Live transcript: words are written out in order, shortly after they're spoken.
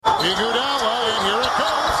Iguodala, and here it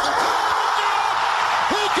goes.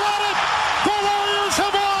 He got it! The Warriors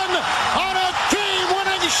have won on a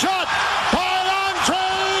game-winning shot by Andre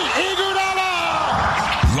Iguodala!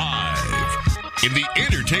 Live in the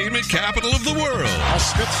entertainment capital of the world. A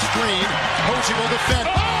Smith screen. Posey will defend.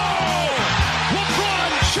 Oh!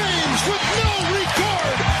 LeBron James with no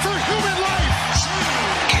regard for human life.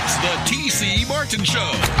 It's the T.C. Martin Show.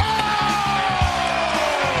 Oh!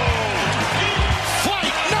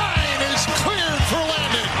 Flight 9 is cleared for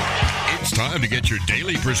landing. It's time to get your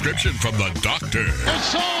daily prescription from the doctor. And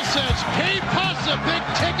Saul says, pay us a big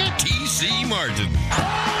ticket. T.C. Martin. Oh,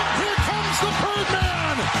 here comes the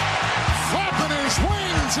Birdman. Flapping his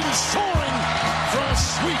wings and soaring for a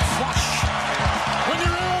sweet flush. When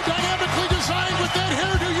you're aerodynamically designed with that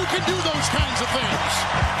hairdo, you can do those kinds of things.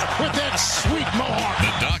 With that sweet mohawk.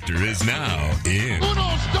 The doctor is now in.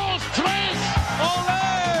 Unos, dos, tres.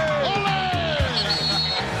 Ole! Ole!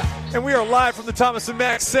 And we are live from the Thomas and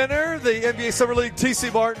Mack Center, the NBA Summer League, T.C.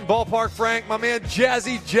 Martin, Ballpark Frank, my man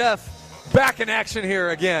Jazzy Jeff, back in action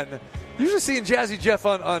here again. Usually seeing Jazzy Jeff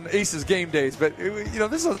on Aces game days, but you know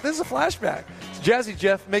this is a flashback. It's Jazzy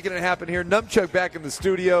Jeff making it happen here. Numchuck back in the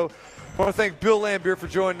studio. I want to thank Bill Lambier for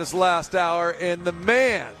joining us last hour, and the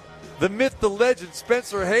man, the myth, the legend,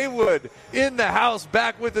 Spencer Haywood in the house,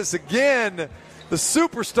 back with us again. The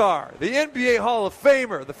superstar, the NBA Hall of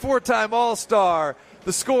Famer, the four-time All-Star,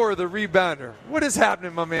 the scorer, the rebounder. What is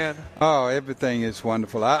happening, my man? Oh, everything is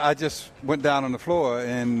wonderful. I just went down on the floor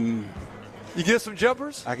and you get some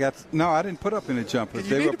jumpers? I didn't put up any jumpers.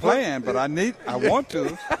 You They were playing, but I want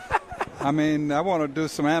to. I mean, I want to do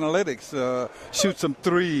some analytics, shoot some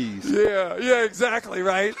threes. Yeah, exactly,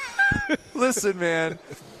 right? Listen, man.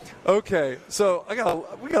 Okay, so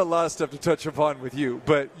we got a lot of stuff to touch upon with you,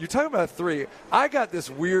 but you're talking about three. I got this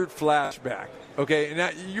weird flashback, okay,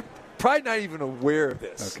 and you're probably not even aware of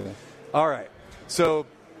this. Okay. All right, so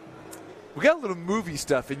we got a little movie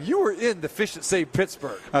stuff, and you were in The Fish That Saved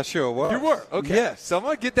Pittsburgh. I sure was. You were? Okay. Yes. So I'm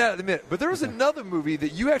going to get that in a minute. But there was another movie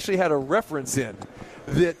that you actually had a reference in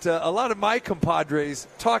that a lot of my compadres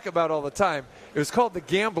talk about all the time. It was called The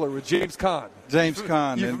Gambler with James Caan. James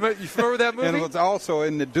Caan. You familiar with that movie? And it was also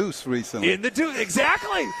in The Deuce recently. In The Deuce,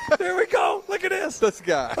 exactly. There we go. Look at this. This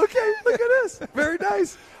guy. Okay, look at this. Very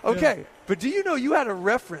nice. Okay, yeah. But do you know you had a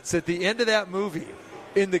reference at the end of that movie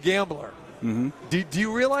in The Gambler? Mm-hmm. Do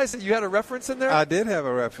you realize that you had a reference in there? I did have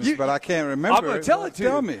a reference, but I can't remember. I'm going to tell it to you.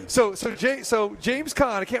 Tell me. So James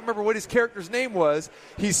Caan, I can't remember what his character's name was.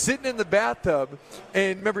 He's sitting in the bathtub,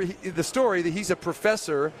 and remember the story that he's a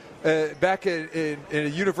professor back in a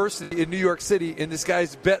university in New York City, and this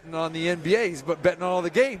guy's betting on the NBA. He's betting on all the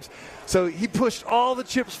games. So he pushed all the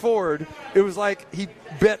chips forward. It was like he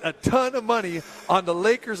bet a ton of money on the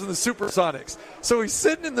Lakers and the Supersonics. So he's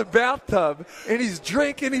sitting in the bathtub, and he's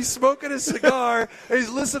drinking, he's smoking a cigar, and he's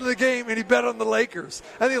listening to the game, and he bet on the Lakers.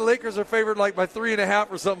 I think the Lakers are favored like by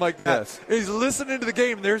 3.5 or something like that. Yes. And he's listening to the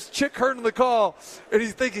game, and there's Chick Hearn on the call, and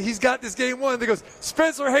he's thinking he's got this game won. And he goes,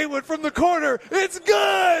 Spencer Haywood from the corner, it's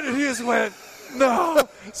good! And he just went, no,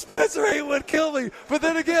 Spencer Haywood killed me. But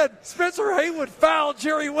then again, Spencer Haywood fouled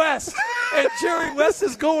Jerry West. And Jerry West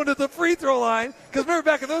is going to the free throw line. Because remember,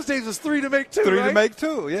 back in those days, it was 3 to make 2, Three right? to make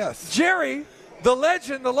 2, yes. Jerry, the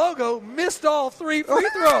legend, the logo, missed all 3 free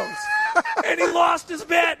throws. And he lost his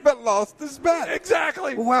bet. But lost his bet.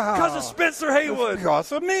 Exactly. Wow. Because of Spencer Haywood.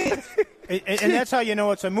 Because of me. And that's how you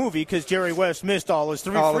know it's a movie, because Jerry West missed all his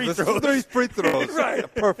 3 free throws. 3 free throws. Right. A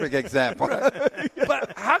perfect example. Right.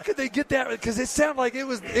 But how could they get that? Because it sounded like it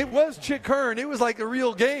was Chick Hearn. It was like a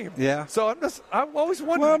real game. Yeah. So I'm always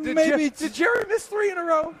wondering, Well, did Jerry miss 3 in a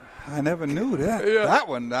row? I never knew that. Yeah. That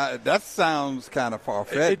one, that sounds kind of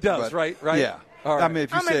far-fetched. It does, right? Yeah. All right. I mean,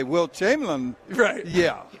 if you say Wilt Chamberlain, right?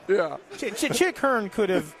 Yeah. Chick Hearn could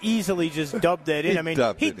have easily just dubbed that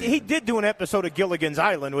in. He did do an episode of Gilligan's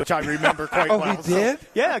Island, which I remember quite well. Oh, he did?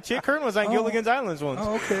 Yeah, Chick Hearn was on Gilligan's Island once.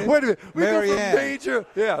 Oh, okay. Wait a minute. We go from Marianne.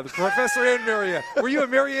 the Professor and Marianne. Were you a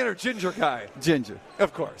Marianne or Ginger guy? Ginger.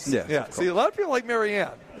 Of course. Yes, Yeah. of course. See, a lot of people like Marianne.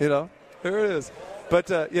 There it is. But,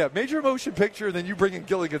 major motion picture, and then you bring in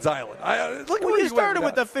Gilligan's Island. You started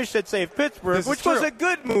with The Fish That Saved Pittsburgh, which was a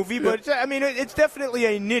good movie, but, it's definitely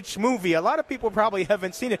a niche movie. A lot of people probably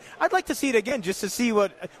haven't seen it. I'd like to see it again just to see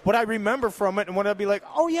what I remember from it and what I'd be like,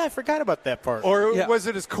 oh, yeah, I forgot about that part. Or was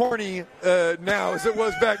it as corny now as it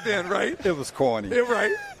was back then, right? It was corny. Yeah,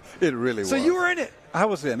 right. It really was. So you were in it. I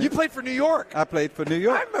was in it. You played for New York. I played for New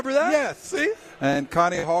York. I remember that. Yes. See? And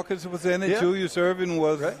Connie Hawkins was in it. Yeah. Julius Erving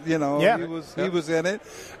was, Right. he was in it.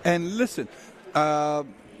 And listen,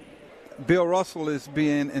 Bill Russell is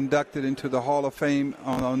being inducted into the Hall of Fame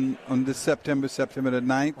on this September the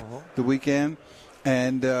 9th, the weekend.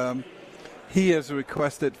 And he has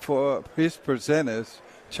requested for his presenters,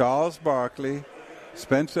 Charles Barkley,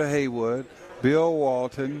 Spencer Haywood, Bill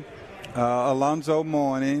Walton, Alonzo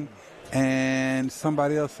Mourning, and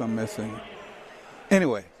somebody else I'm missing.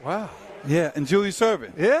 Anyway. Wow. Yeah, and Julius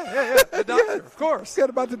Erving. Yeah. The doctor, of course. Forget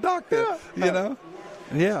about the doctor, you know.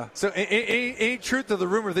 Yeah. So any truth to the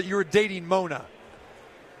rumor that you were dating Mona?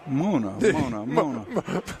 Mona.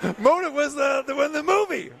 Mona was the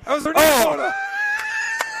movie. I was her name, Mona.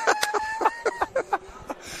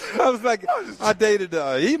 I was like, I dated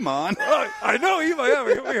Iman. I know Iman. Yeah,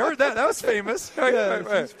 we heard that. That was famous.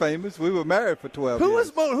 Yeah, she's famous. We were married for 12 years. Who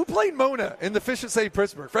was Mona? Who played Mona in The Fish that Saved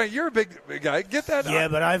Pittsburgh? Frank, you're a big guy. Get that? Yeah,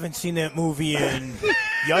 but I haven't seen that movie in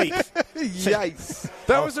yikes. Yikes.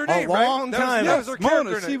 That was her name, a long right? time. That was her character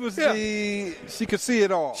Mona, name. she was she could see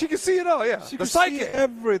it all. She could see it all, yeah. She the could psychic. see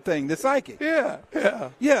everything. The psychic. Yeah.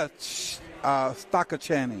 Yeah. Stocker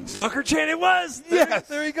Channing. Stocker Channing was. Yes.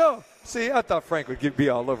 There you go. See, I thought Frank would be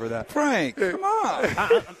all over that. Frank, come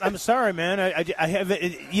on. I'm sorry, man. I have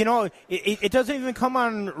it doesn't even come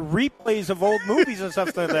on replays of old movies and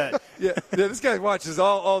stuff like that. Yeah, this guy watches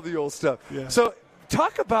all the old stuff. Yeah. So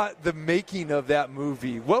talk about the making of that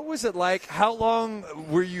movie. What was it like? How long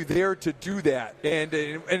were you there to do that? And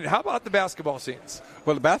how about the basketball scenes?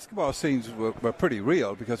 Well, the basketball scenes were pretty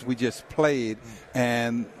real because we just played,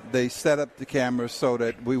 and they set up the cameras so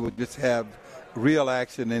that we would just have real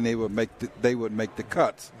action, and they would make the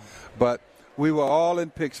cuts. But we were all in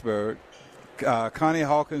Pittsburgh. Connie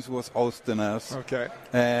Hawkins was hosting us. Okay.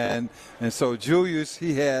 And so Julius,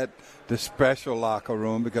 he had the special locker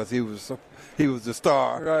room because he was the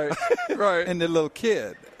star. Right. And the little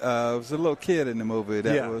kid, was a little kid in the movie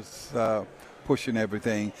that was pushing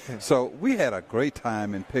everything. Yeah. So we had a great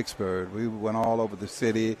time in Pittsburgh. We went all over the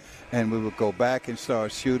city, and we would go back and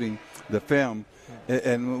start shooting the film.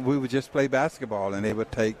 And we would just play basketball, and they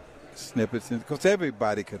would take snippets, because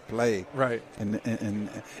everybody could play. Right. And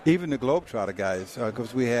even the Globetrotter guys,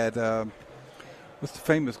 because we had, what's the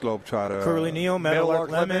famous Globetrotter? Curly Neal,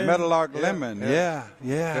 Meadowlark Lemon. Meadowlark Lemon, yeah.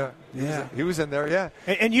 He was in there, yeah.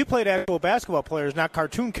 And you played actual basketball players, not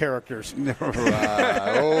cartoon characters. Right.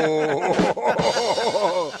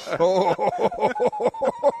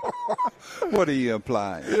 What are you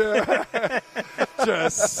implying? Yeah.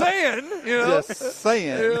 Just saying, Just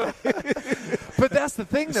saying. Yeah. But that's the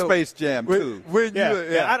thing, though. Space Jam, too.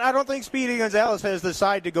 I don't think Speedy Gonzalez has the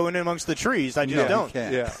side to go in amongst the trees. I just don't. He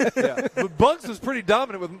can't. Yeah. But Bugs was pretty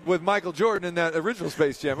dominant with Michael Jordan in that original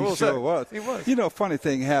Space Jam. He sure was. He was. You know, a funny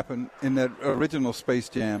thing happened in that original Space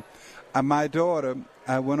Jam. My daughter,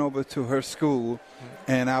 I went over to her school,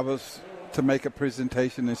 and I was to make a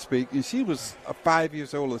presentation and speak. And she was 5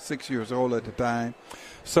 years old or 6 years old at the time.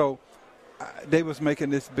 So they was making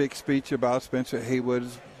this big speech about Spencer Haywood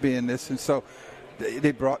being this. And so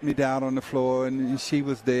they brought me down on the floor, and she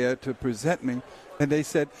was there to present me. And they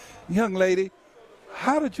said, "Young lady,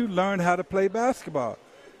 how did you learn how to play basketball?"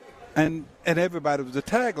 And everybody, the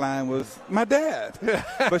tagline was, "My dad."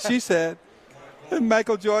 But she said,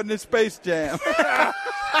 "Michael Jordan in Space Jam."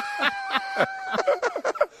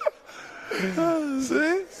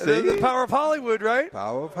 See? The power of Hollywood, right?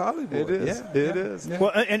 Power of Hollywood. It is. Yeah. It is. Yeah.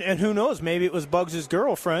 Well, and who knows? Maybe it was Bugs'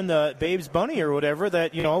 girlfriend, Babes Bunny or whatever,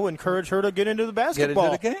 that encouraged her to get into the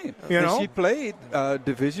basketball. Get into the game. And she played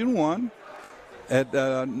Division I at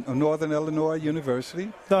Northern Illinois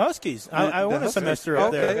University. The Huskies. I went a semester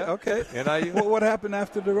up there. Okay. And well, what happened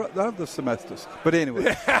after the other semesters? But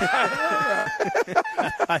anyway.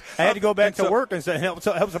 I had to go back to work and help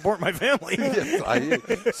support my family.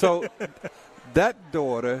 Yes, so that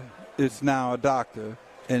daughter is now a doctor,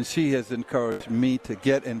 and she has encouraged me to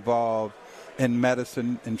get involved in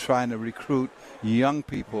medicine and trying to recruit young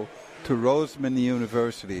people to Roseman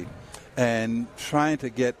University and trying to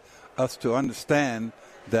get us to understand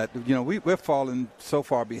that, we're falling so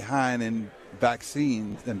far behind in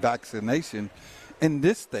vaccines and vaccination in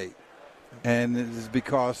this state. And it is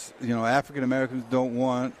because, African Americans don't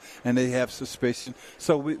want, and they have suspicion.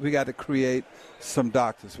 So we got to create some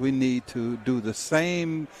doctors. We need to do the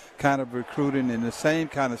same kind of recruiting and the same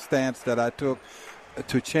kind of stance that I took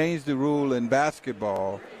to change the rule in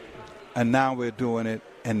basketball, and now we're doing it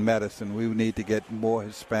in medicine. We need to get more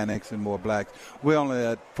Hispanics and more blacks. We're only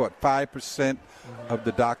at 5% of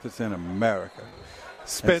the doctors in America.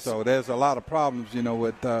 So there's a lot of problems,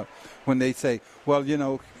 with when they say, well,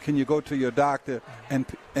 can you go to your doctor,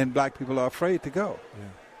 and black people are afraid to go.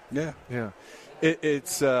 Yeah.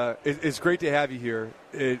 It's great to have you here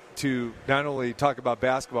to not only talk about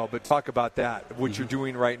basketball, but talk about what you're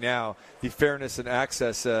doing right now, the fairness and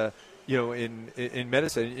access. in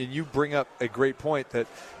medicine, and you bring up a great point that,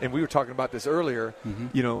 and we were talking about this earlier.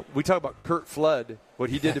 Mm-hmm. We talk about Curt Flood, what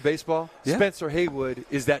he did to baseball. Yeah. Spencer Haywood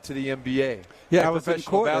is that to the NBA. Yeah, I was in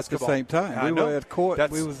court basketball. At the same time. We were at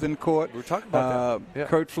court. We was in court. We were talking about that. Yeah.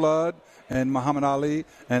 Curt Flood and Muhammad Ali,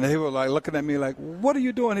 and they were like looking at me like, "What are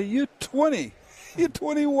you doing here? You're 20." You're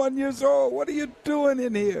 21 years old. What are you doing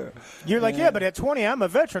in here? You're like, yeah, but at 20, I'm a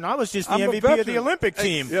veteran. I was just the MVP of the Olympic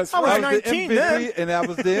team. Yes, I was 19 then. And I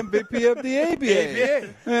was the MVP of the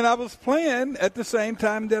ABA. And I was playing at the same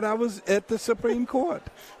time that I was at the Supreme Court.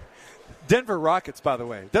 Denver Rockets, by the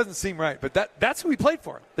way. Doesn't seem right, but that's who we played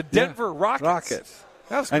for. The Denver Rockets.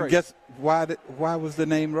 That was crazy. And guess why was the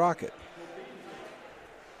name Rocket?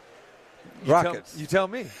 Rockets. You tell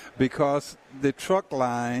me. Because the truck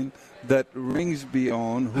line that Ringsby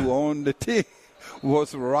owned, who owned the team,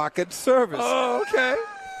 was Rocket Service. Oh, okay.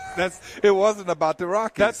 It wasn't about the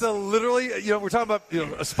Rockets. That's literally, we're talking about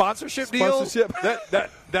a sponsorship deal.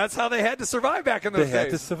 That's how they had to survive back in those days. They had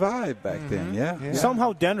to survive back then, yeah.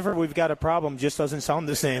 Somehow Denver, we've got a problem, just doesn't sound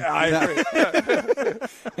the same. I agree.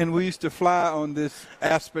 And we used to fly on this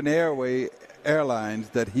Aspen Airlines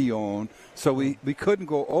that he owned, so we couldn't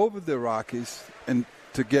go over the Rockies and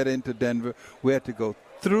to get into Denver. We had to go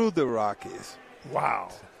through the Rockies. Wow.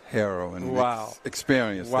 Heroin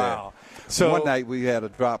experience there. So one night we had a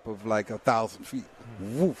drop of like 1,000 feet.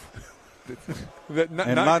 Woof. And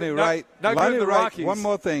Lonnie Wright. One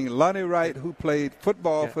more thing. Lonnie Wright, who played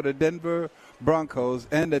football for the Denver Broncos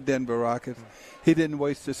and the Denver Rockets, he didn't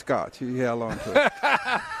waste his scotch. He held on to it.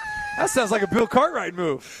 That sounds like a Bill Cartwright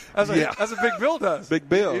move. That's what Big Bill does. Big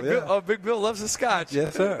Bill, Big Bill loves his scotch.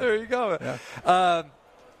 Yes, sir. There you go. Yeah.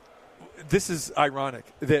 This is ironic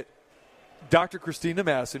that Dr. Christina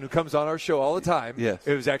Masson, who comes on our show all the time, it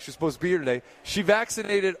was actually supposed to be here today, she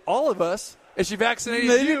vaccinated all of us, and she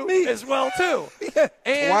vaccinated you as well, too.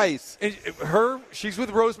 Twice. And she's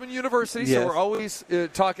with Roseman University, so we're always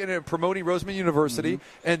talking and promoting Roseman University,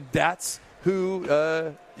 and that's who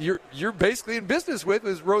you're basically in business with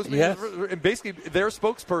is Roseman, and basically their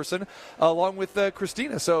spokesperson along with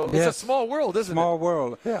Christina. So it's a small world, isn't it? Small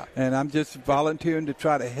world. Yeah. And I'm just volunteering to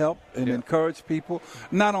try to help and encourage people.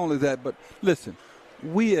 Not only that, but listen,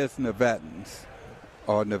 we as Nevadans,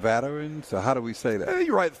 or Nevadans, or how do we say that?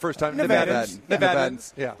 You're right the first time.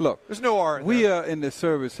 Nevadans. Yeah. Look, there's no R in we there. are in the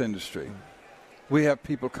service industry. We have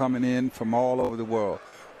people coming in from all over the world.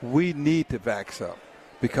 We need to vax up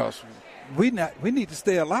because we need to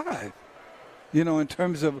stay alive, in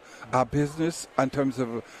terms of our business, in terms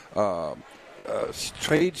of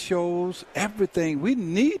trade shows, everything. We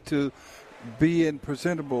need to be in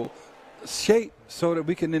presentable shape so that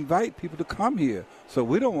we can invite people to come here. So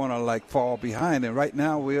we don't want to fall behind. And right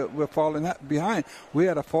now we're falling behind. We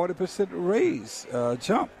had a 40% raise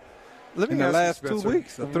jump. In the last 2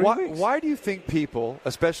 weeks or 3 weeks. Why do you think people,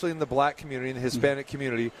 especially in the black community and the Hispanic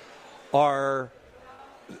community, are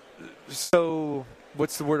so,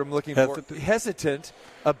 what's the word I'm looking for? Hesitant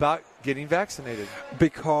about getting vaccinated?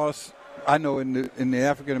 Because I know in the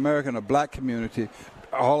African American or black community,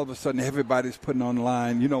 all of a sudden everybody's putting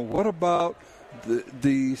online, what about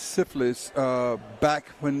the syphilis back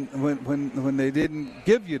when they didn't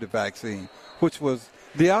give you the vaccine, which was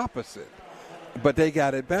the opposite. But they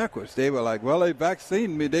got it backwards. They were like, well, they vaccinated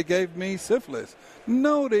me. They gave me syphilis.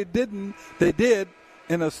 No, they didn't. They did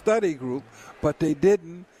in a study group, but they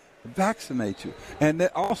didn't vaccinate you. And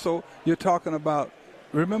also, you're talking about,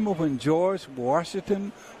 remember when George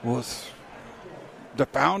Washington was the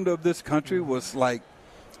founder of this country, was like,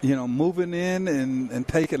 moving in and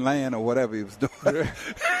taking land or whatever he was doing.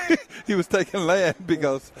 He was taking land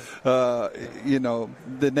because,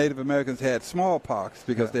 the Native Americans had smallpox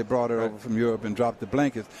because they brought it over from Europe and dropped the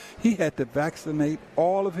blankets. He had to vaccinate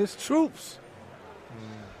all of his troops.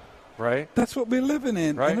 Right. That's what we're living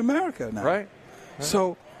in America now. Right.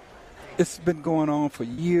 So it's been going on for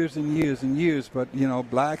years and years and years. But,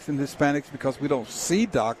 blacks and Hispanics, because we don't see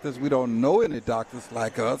doctors, we don't know any doctors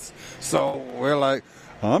like us. So we're like,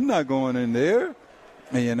 I'm not going in there,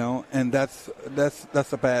 and that's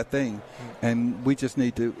a bad thing. And we just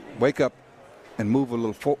need to wake up and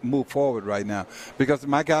move forward right now. Because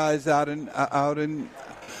my guys out in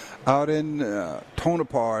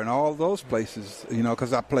Tonopah and all those places,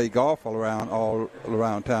 because I play golf all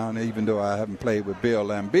around town, even though I haven't played with Bill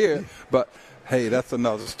Lambier. But hey, that's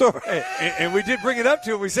another story. And we did bring it up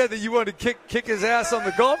to him. We said that you wanted to kick his ass on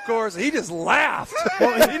the golf course. He just laughed.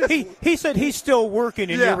 Well, he said he's still working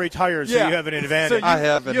and you're retired, so you have an advantage. So I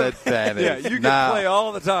have an advantage. Yeah, you can play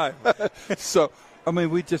all the time. So,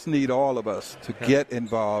 we just need all of us to get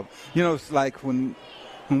involved. It's like when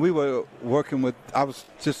we were working with, I was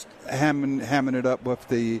just hamming it up with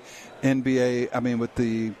the with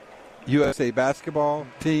the USA basketball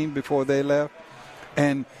team before they left.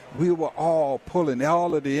 And we were all pulling,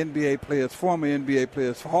 all of the NBA players, former NBA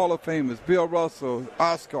players, Hall of Famers, Bill Russell,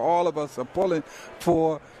 Oscar, all of us are pulling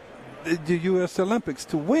for the U.S. Olympics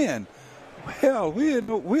to win. Hell, we're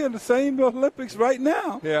in the same Olympics right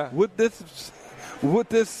now with this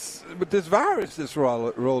virus that's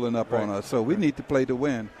rolling up on us. So we need to play to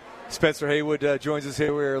win. Spencer Haywood joins us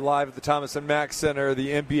here. We're live at the Thomas and Mack Center, the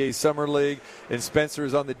NBA Summer League, and Spencer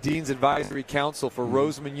is on the Dean's Advisory Council for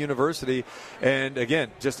Roseman University. And,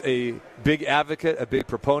 again, just a big advocate, a big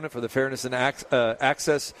proponent for the fairness and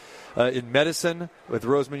access in medicine with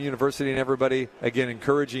Roseman University and everybody, again,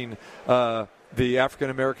 encouraging the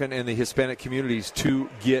African-American and the Hispanic communities to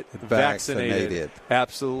get vaccinated.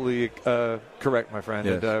 Absolutely correct, my friend.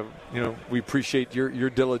 Yes. And, we appreciate your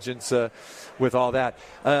diligence with all that.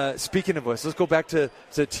 Speaking of us, let's go back to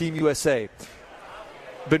Team USA.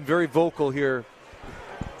 Been very vocal here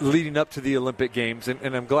leading up to the Olympic Games,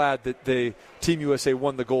 and I'm glad that Team USA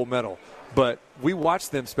won the gold medal. But we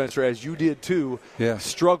watched them, Spencer, as you did too,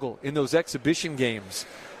 struggle in those exhibition games.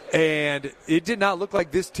 And it did not look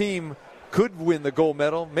like this team could win the gold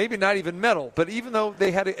medal, maybe not even medal. But even though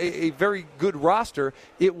they had a very good roster,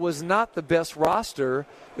 it was not the best roster.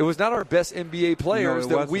 It was not our best NBA players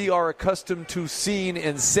that we are accustomed to seeing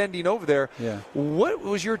and sending over there. Yeah. What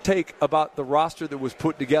was your take about the roster that was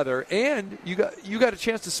put together? And you got a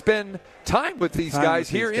chance to spend time with these guys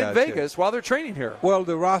here in Vegas while they're training here. Well,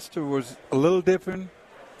 the roster was a little different.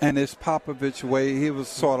 And it's Popovich way. He was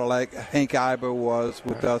sort of like Hank Iber was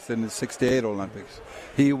with us in the '68 Olympics.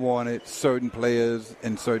 He wanted certain players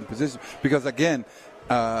in certain positions because, again,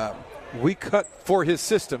 we cut for his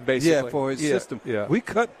system, basically. Yeah, for his system. Yeah. We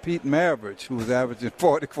cut Pete Maravich, who was averaging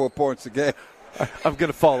 44 points a game. I'm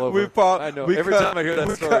going to fall over. I know. Every time I hear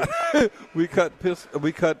that story. We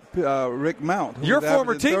cut Rick Mount. Your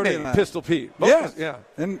former teammate, 39. Pistol Pete. Yes. Yeah.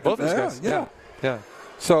 And both those guys. Yeah.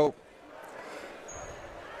 So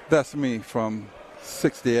that's me from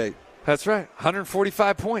 '68. That's right.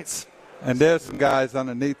 145 points. And there's some guys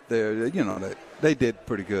underneath there, they did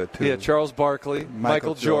pretty good, too. Yeah, Charles Barkley,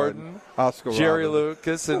 Michael Jordan, Oscar Jerry Robertson.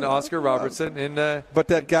 Lucas, and Oscar Robertson. And but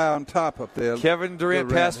that guy on top up there. Kevin Durant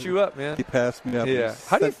passed you up, man. He passed me up. Yeah.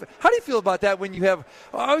 How do you feel about that when you have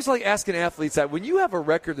 – I always like asking athletes that. When you have a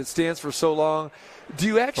record that stands for so long, do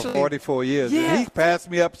you actually – For 44 years. Yeah. He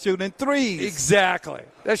passed me up shooting threes. Exactly.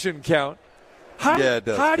 That shouldn't count. It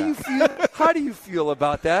does. How do you feel? How do you feel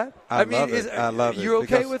about that? I love it. You're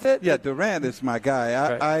okay with it? Yeah, Durant is my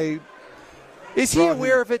guy. Is he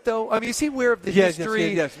aware of it though? I mean, is he aware of the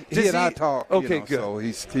history? Yes. He and I talk. Okay, good. So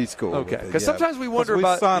he's cool. Okay, because sometimes we wonder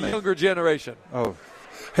about the younger generation. Oh,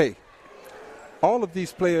 hey, all of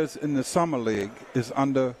these players in the summer league is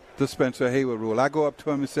under the Spencer Haywood rule. I go up to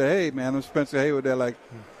him and say, "Hey, man, I'm Spencer Haywood." They're like,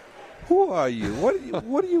 "Who are you?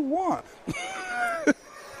 What do you want?"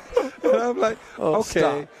 And I'm like,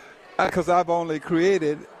 okay, because I've only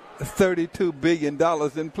created $32 billion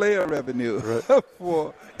in player revenue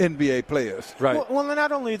for NBA players. Right. Well,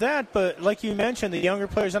 not only that, but like you mentioned, the younger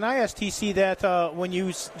players, and I asked TC that when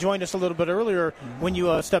you joined us a little bit earlier, when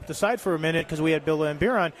you stepped aside for a minute because we had Bill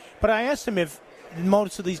Lambier on, but I asked him if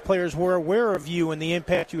most of these players were aware of you and the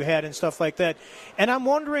impact you had and stuff like that. And I'm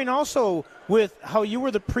wondering also with how you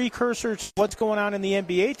were the precursor to what's going on in the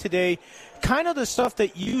NBA today, kind of the stuff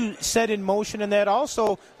that you set in motion, and that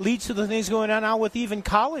also leads to the things going on now with even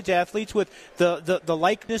college athletes with the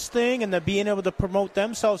likeness thing and the being able to promote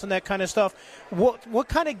themselves and that kind of stuff. What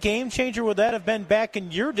kind of game changer would that have been back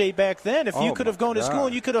in your day back then if you could have gone to school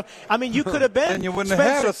and you could have been and you wouldn't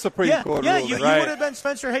have had a Supreme Court ruling. You would have been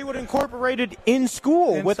Spencer Haywood Incorporated in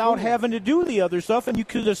school without having to do the other stuff, and you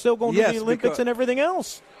could have still gone to the Olympics and everything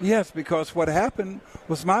else. Yes, because what happened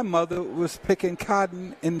was my mother was picking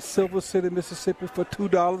cotton in Silver City, Mississippi for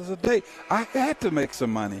 $2 a day. I had to make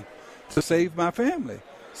some money to save my family.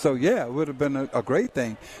 So, yeah, it would have been a great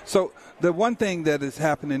thing. So the one thing that is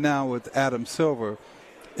happening now with Adam Silver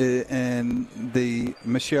and the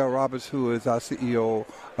Michelle Roberts, who is our CEO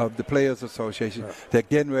of the Players Association, they're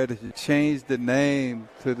getting ready to change the name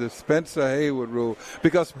to the Spencer Haywood rule,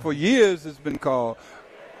 because for years it's been called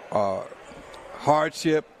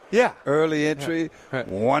hardship, early entry,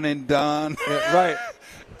 one and done. Right.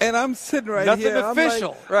 And I'm sitting here. Nothing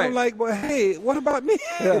official. I'm like, well, hey, what about me?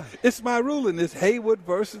 Yeah. It's my ruling. It's Haywood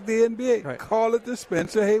versus the NBA. Right. Call it the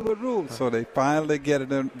Spencer Haywood rule. Right. So they finally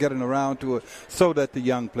getting around to it so that the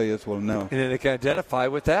young players will know. And then they can identify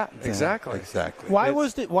with that. Exactly.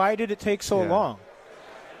 Why did it take so long?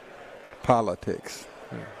 Politics.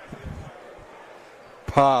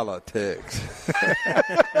 Politics.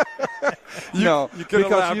 You can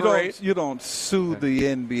because elaborate. you don't sue the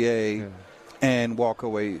NBA and walk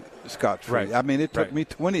away scot-free. Right. I mean, it took Right. me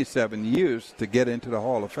 27 years to get into the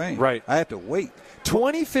Hall of Fame. Right. I had to wait.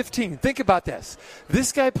 2015. Think about this.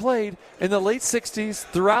 This guy played in the late 60s,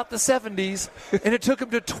 throughout the 70s, and it took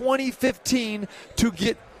him to 2015 to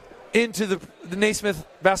get into the Naismith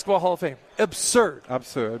Basketball Hall of Fame. Absurd.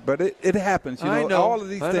 But it happens. I know. All of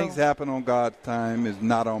these I things know. happen on God's time, is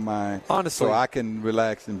not on mine. Honestly. So I can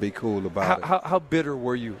relax and be cool about it. How bitter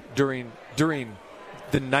were you during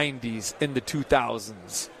the 90s and the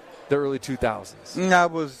 2000s, the early 2000s? I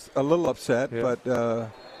was a little upset, Yeah.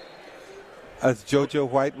 but as JoJo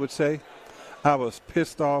White would say, I was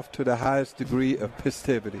pissed off to the highest degree of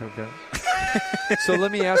pistivity. Okay. So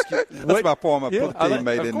let me ask you. That's my former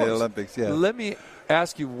teammate of in the course. Olympics. Yeah. Let me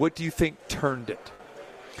ask you, what do you think turned it?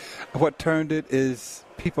 What turned it is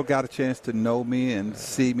people got a chance to know me and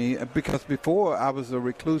see me, because before I was a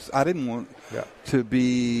recluse. I didn't want to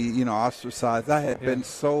be, ostracized. I had been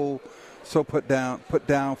so put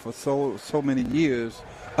down for so many years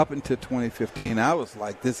up until 2015. I was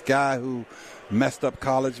like this guy who messed up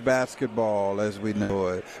college basketball as we know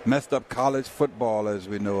it, messed up college football as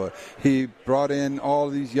we know it. He brought in all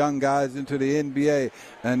these young guys into the NBA,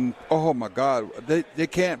 and oh my God, they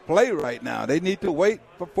can't play right now. They need to wait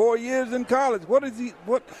for 4 years in college.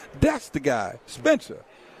 That's the guy, Spencer.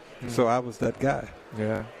 So I was that guy.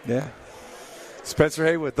 Yeah. Spencer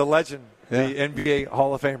Haywood, the legend, the NBA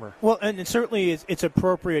Hall of Famer. Well, and certainly it's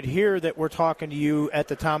appropriate here that we're talking to you at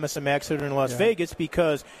the Thomas and Mack Center in Las Vegas,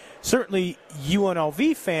 because certainly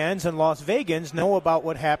UNLV fans and Las Vegans know about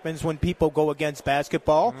what happens when people go against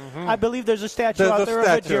basketball. Mm-hmm. I believe there's a statue out there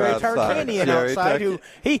of Jerry Tarkanian outside who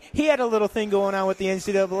he had a little thing going on with the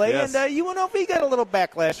NCAA, and UNLV got a little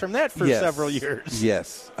backlash from that for several years.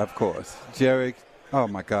 Yes, of course. Jerry, oh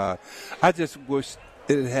my God. I just wish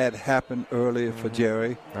it had happened earlier for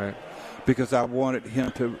Jerry. Right. Because I wanted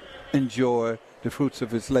him to enjoy the fruits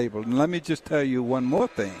of his labor. And let me just tell you one more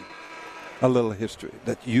thing, a little history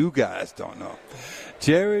that you guys don't know.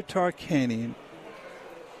 Jerry Tarkanian,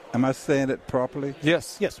 am I saying it properly?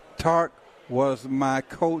 Yes. Tark was my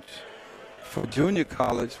coach for junior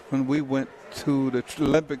college when we went to the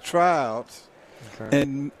Olympic tryouts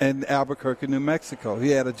in Albuquerque, New Mexico. He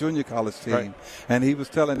had a junior college team, and he was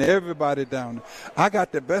telling everybody down, I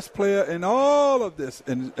got the best player in all of this.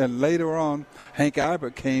 And later on, Hank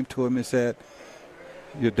Albert came to him and said,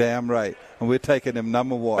 you're damn right, and we're taking him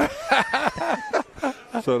number one.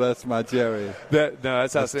 So that's my Jerry.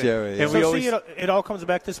 That's Jerry. And it all comes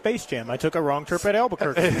back to Space Jam. I took a wrong trip at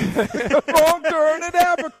Albuquerque. Wrong turn at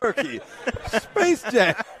Albuquerque. Space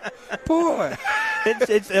Jam. Boy.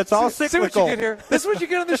 It's all cyclical. See what you get here. This is what you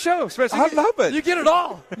get on the show, Spencer. I love it. You get it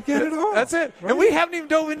all. You get it all. That's it. Right. And we haven't even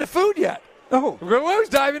dove into food yet. Oh. We're going to always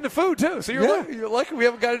dive into food, too. So you're lucky we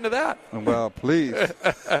haven't got into that. Well, please.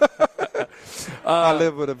 I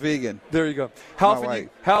live with a vegan. There you go. How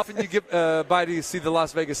often you get by to see the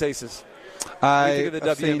Las Vegas Aces?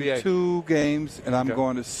 I've seen 2 games, and I'm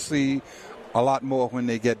going to see a lot more when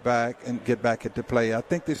they get back into play. I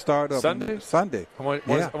think they start up Sunday. I want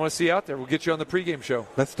to see you out there. We'll get you on the pregame show.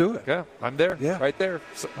 Let's do it. Yeah, I'm there. Yeah. Right there.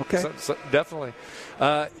 Okay. Definitely.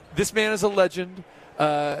 This man is a legend.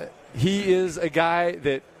 He is a guy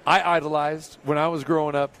that I idolized when I was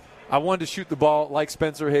growing up. I wanted to shoot the ball like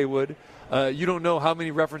Spencer Haywood. You don't know how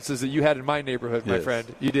many references that you had in my neighborhood, my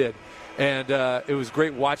friend. You did. And it was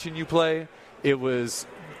great watching you play. It was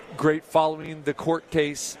great following the court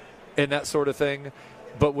case and that sort of thing.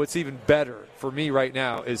 But what's even better for me right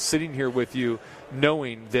now is sitting here with you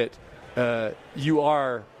knowing that you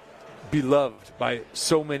are beloved by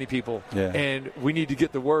so many people. Yeah. And we need to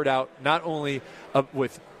get the word out not only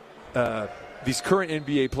with these current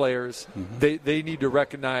NBA players. They need to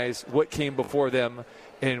recognize what came before them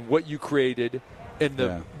and what you created and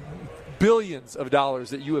the billions of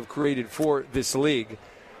dollars that you have created for this league.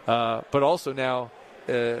 But also now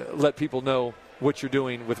let people know what you're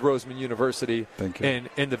doing with Roseman University and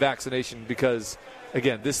the vaccination, because,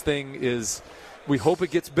 again, this thing is – we hope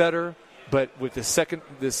it gets better. But with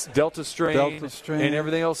this Delta strain and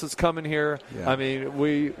everything else that's coming here, I mean,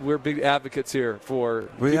 we're big advocates here for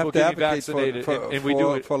people getting vaccinated, and we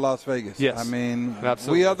do it for Las Vegas. Yes, I mean,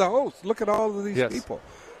 absolutely. We are the hosts. Look at all of these people;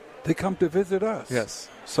 they come to visit us. Yes,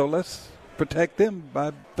 so let's protect them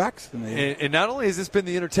by vaccinating. And not only has this been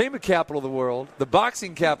the entertainment capital of the world, the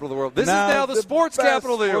boxing capital of the world, this is now the sports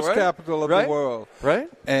capital of the world. Sports capital of the world, right?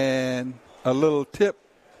 And a little tip: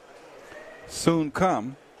 soon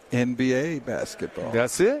come NBA basketball.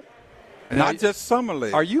 That's it. Not just Summer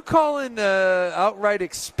League. Are you calling outright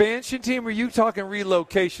expansion team, or are you talking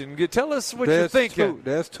relocation? Tell us what you're thinking.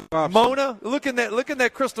 There's two options. Mona, look in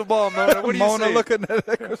that crystal ball, Mona. What do you Mona see? looking at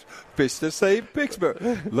that fish that saved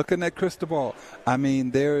Pittsburgh. Looking at crystal ball. I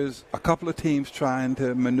mean, there's a couple of teams trying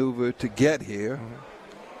to maneuver to get here.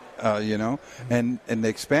 And the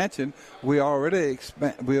expansion, we already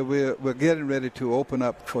we're getting ready to open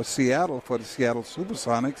up for Seattle, for the Seattle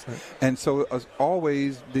Supersonics. Right. And so as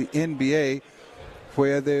always, the NBA,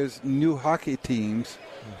 where there's new hockey teams,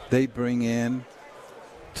 they bring in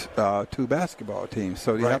two basketball teams.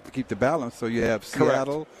 So you have to keep the balance. So you have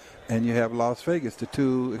Seattle and you have Las Vegas, the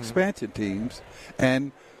two expansion teams.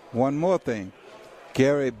 And one more thing,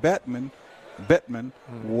 Gary Bettman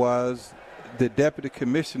was the deputy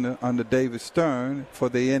commissioner under David Stern for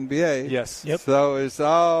the NBA. Yes. Yep. So it's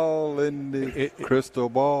all in the crystal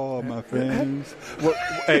ball, my friends. Well,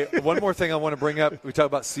 hey, one more thing I want to bring up. We talk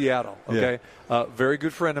about Seattle, okay? Yeah. Very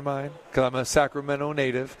good friend of mine, because I'm a Sacramento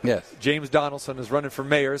native. Yes. James Donaldson is running for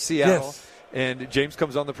mayor of Seattle. Yes. And James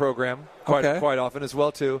comes on the program quite often as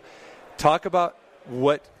well, too. Talk about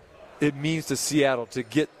what it means to Seattle to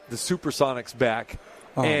get the Supersonics back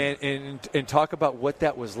and talk about what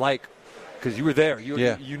that was like. Because you were there.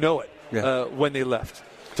 You know it when they left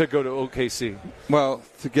to go to OKC. Well,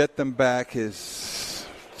 to get them back is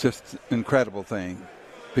just an incredible thing.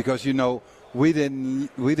 Because, the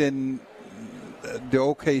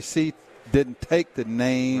OKC didn't take the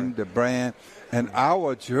name, the brand, and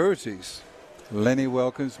our jerseys. Lenny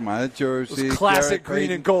Wilkins, my jersey. Classic green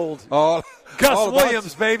and gold. Gus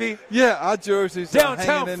Williams, baby. Yeah, our jerseys.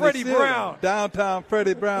 Downtown Freddie Brown. Downtown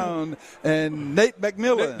Freddie Brown and Nate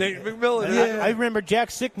McMillan. Yeah. I remember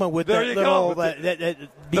Jack Sigma with that little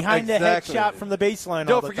behind the head shot from the baseline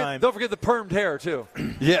all the time. Don't forget the permed hair, too.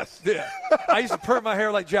 Yes. Yeah. I used to perm my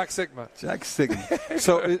hair like Jack Sigma.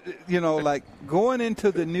 So, like going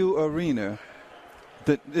into the new arena,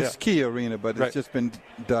 it's Key Arena, but it's just been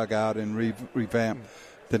dug out and revamped.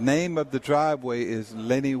 The name of the driveway is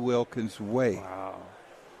Lenny Wilkins Way. Wow.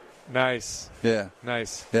 Nice. Yeah.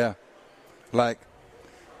 Nice. Yeah. Like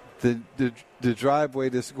the driveway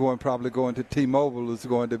that's probably going to T-Mobile is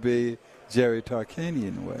going to be Jerry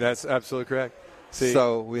Tarkanian Way. That's absolutely correct. See,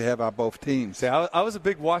 so we have our both teams. See, I was a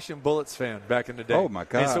big Washington Bullets fan back in the day. Oh, my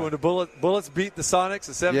God. And so when the Bullets beat the Sonics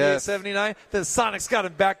in 78-79, then the Sonics got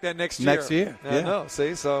them back that next year. I know.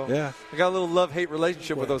 See, so I got a little love-hate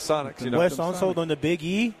relationship with those Sonics. Wes Unseld on the Big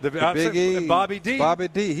E. The Big E. Bobby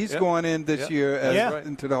D. He's going in this year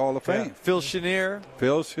into the Hall of Fame. Phil Chenier.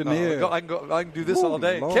 I can do this all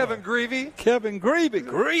day. Lord. Kevin Greavy.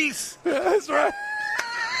 Grease. That's right.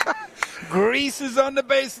 Grease is on the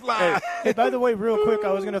baseline. Hey, by the way, real quick,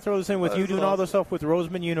 I was going to throw this in with you doing all the stuff with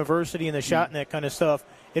Roseman University and the shot and that kind of stuff.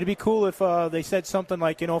 It'd be cool if they said something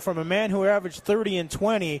like, from a man who averaged 30 and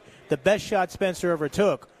 20, the best shot Spencer ever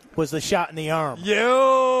took was the shot in the arm.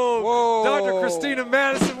 Yo! Whoa. Dr. Christina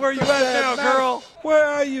Madison, where you at now, girl? Where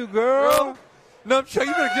are you, girl? No, I'm sure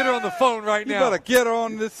you better get her on the phone right now. You better get her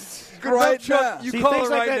on this right now. You call her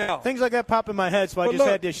right now. Things like that pop in my head, so I just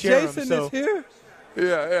had to share them. Jason is here.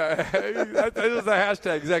 Yeah. That is the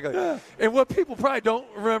hashtag, exactly. Yeah. And what people probably don't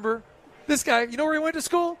remember, this guy, you know where he went to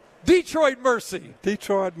school? Detroit Mercy.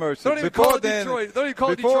 Don't even call it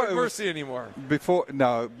Detroit Mercy anymore. Before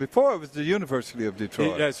it was the University of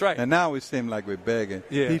Detroit. That's right. And now we seem like we're begging.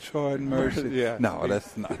 Yeah. Detroit Mercy. Yeah. No,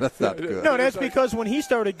 that's not good. No, that's because when he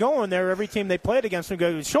started going there, every team they played against him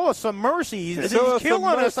goes, show us some mercy. He's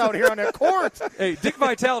killing us out here on that court. Hey, Dick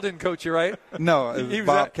Vitale didn't coach you, right? No, it was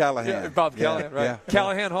Bob Callahan. Yeah, Bob Callahan, right? Yeah.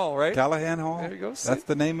 Callahan Hall, right? Callahan Hall. There you go. See? That's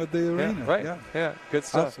the name of the arena. Yeah, right. Yeah. Good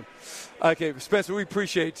stuff. Awesome. Okay, Spencer, we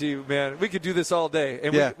appreciate you, man. We could do this all day,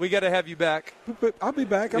 and we got to have you back. But I'll be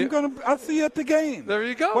back. I'll see you at the game. There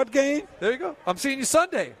you go. What game? There you go. I'm seeing you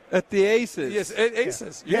Sunday at the Aces. Yes, at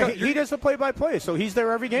Aces. Yeah, he does the play-by-play, so he's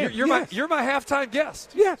there every game. You're my halftime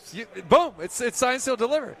guest. Yes. Boom! It's signed, sealed,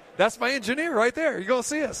 delivered. That's my engineer right there. You're gonna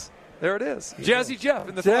see us. There it is. Jazzy Jeff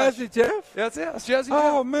in the flesh. Jazzy Jeff? That's it. It's Jazzy Jeff.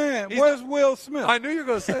 Oh, man. Where's Will Smith? I knew you were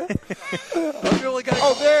going to say it.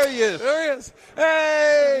 There he is. There he is.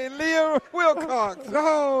 Hey, Leo Wilcox.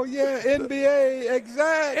 Oh, yeah, NBA.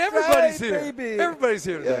 Exactly. Everybody's here. Baby. Everybody's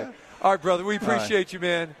here today. Yeah. All right, brother. We appreciate you,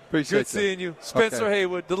 man. Good seeing you. Spencer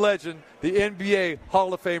Haywood, the legend, the NBA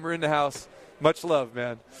Hall of Famer in the house. Much love,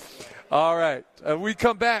 man. All right. We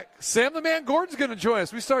come back. Sam the Man Gordon's going to join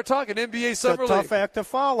us. We start talking NBA Summer League. It's a tough act to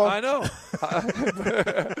follow. I know.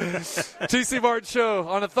 T.C. Martin Show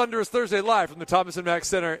on a thunderous Thursday live from the Thomas and Mack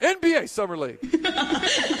Center. NBA Summer League.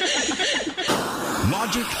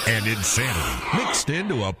 Logic and insanity mixed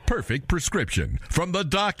into a perfect prescription from the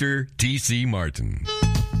Dr. T.C. Martin.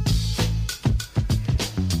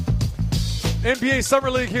 NBA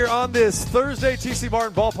Summer League here on this Thursday. TC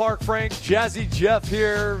Martin Ballpark. Frank, Jazzy Jeff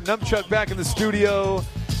here. Numchuck back in the studio.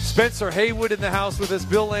 Spencer Haywood in the house with us.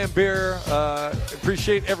 Bill Lambert.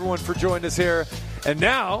 Appreciate everyone for joining us here. And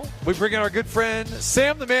now we bring in our good friend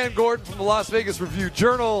Sam the Man Gordon from the Las Vegas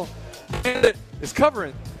Review-Journal, and that is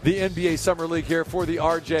covering the NBA Summer League here for the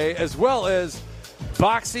RJ, as well as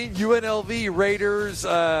boxing, UNLV, Raiders.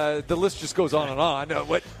 The list just goes on and on.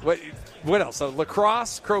 What else?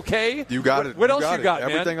 Lacrosse, croquet. You got it. What else you got,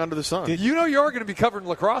 man? Everything under the sun. You know you're going to be covering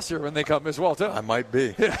lacrosse here when they come as well, too. I might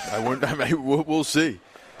be. We'll see.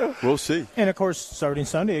 We'll see. And, of course, starting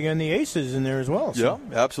Sunday, again, the Aces in there as well. So.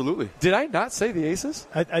 Yeah, absolutely. Did I not say the Aces?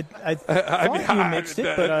 I thought you mixed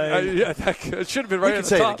it, but it should have been right at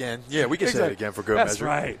the top. We can say it again. Yeah, we can say it again for good measure. That's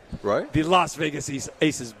right. Right? The Las Vegas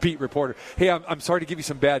Aces beat reporter. Hey, I'm sorry to give you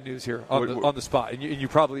some bad news here on the spot, and you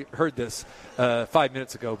probably heard this 5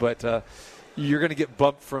 minutes ago, but you're going to get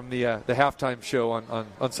bumped from the halftime show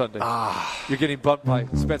on Sunday. You're getting bumped by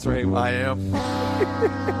Spencer Haywood. I am.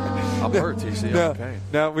 I'm hurt, TC. I'm in pain.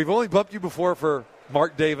 Now, we've only bumped you before for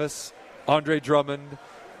Mark Davis, Andre Drummond.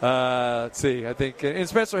 Let's see, I think, and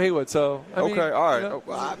Spencer Haywood. So, I mean, all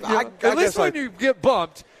right. At least when you get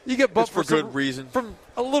bumped, you get bumped for good reason. From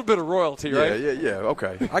a little bit of royalty, right? Yeah.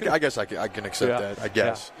 Okay. I guess I can accept that. I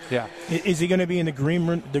guess. Yeah. Is he going to be in the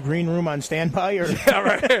green room on standby? Or? Yeah,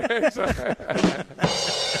 right.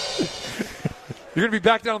 You're going to be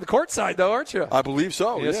back down on the court side, though, aren't you? I believe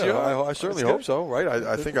so. Yes, I certainly hope so. Right?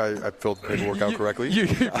 I think I filled the paperwork out correctly.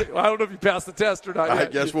 I don't know if you passed the test or not. I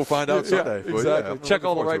guess we'll find out Sunday. Yeah, exactly. Check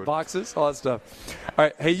all the right boxes, all that stuff. All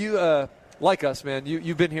right. Hey, you like us, man.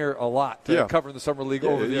 You've been here a lot covering the Summer League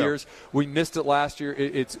over the years. We missed it last year.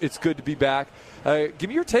 It's good to be back. Give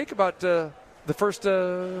me your take about the first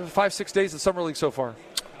 5-6 days of Summer League so far.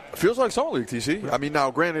 Feels like Summer League, TC. I mean,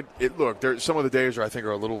 now, granted, some of the days I think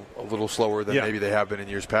are a little slower than maybe they have been in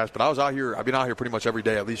years past. But I've been out here pretty much every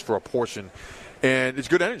day, at least for a portion. And it's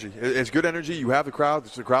good energy. It's good energy. You have the crowd.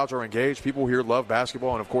 The crowds are engaged. People here love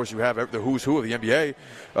basketball. And, of course, you have the who's who of the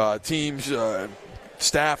NBA, teams,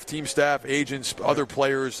 team staff, agents, other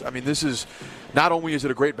players. I mean, this is not only is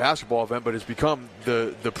it a great basketball event, but it's become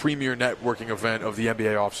the premier networking event of the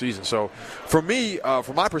NBA offseason. So for me,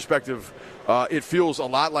 from my perspective, it feels a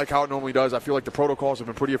lot like how it normally does. I feel like the protocols have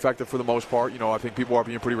been pretty effective for the most part. I think people are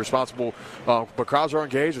being pretty responsible. But crowds are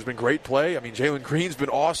engaged. There's been great play. I mean, Jalen Green's been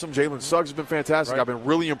awesome. Jalen Suggs has been fantastic. Right. I've been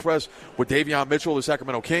really impressed with Davion Mitchell, the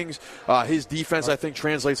Sacramento Kings. His defense, I think,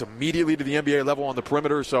 translates immediately to the NBA level on the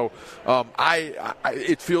perimeter. So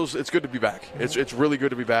it's good to be back. It's really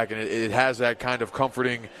good to be back, and it has that kind of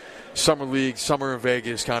comforting Summer League, summer in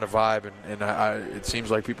Vegas kind of vibe, and it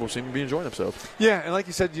seems like people seem to be enjoying themselves. Yeah, and like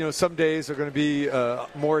you said, some days are going to be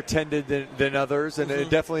more attended than others, and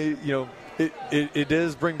it definitely, it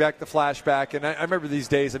does bring back the flashback. And I remember these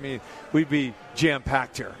days, I mean, we'd be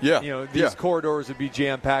jam-packed here. Yeah. These corridors would be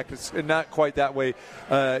jam-packed. It's not quite that way,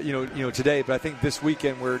 today, but I think this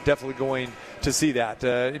weekend we're definitely going to see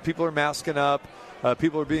that. People are masking up.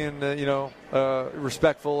 People are being,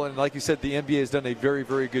 respectful. And like you said, the NBA has done a very,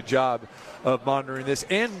 very good job of monitoring this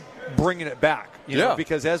and bringing it back.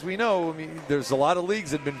 Because as we know, I mean, there's a lot of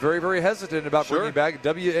leagues that have been very, very hesitant about bringing it back.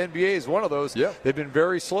 WNBA is one of those. Yeah. They've been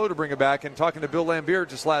very slow to bring it back. And talking to Bill Lambert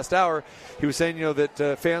just last hour, he was saying,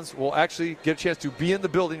 that fans will actually get a chance to be in the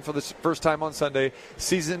building for the first time on Sunday.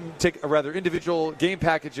 Individual game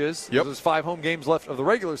packages. Yep. There's 5 home games left of the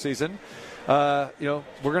regular season. We're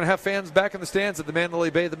going to have fans back in the stands at the Mandalay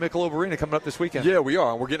Bay, the Michelob Arena coming up this weekend. Yeah, we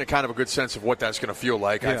are. And we're getting kind of a good sense of what that's going to feel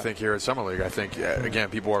like, I think, here at Summer League. I think, again,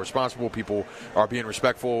 people are responsible. People are being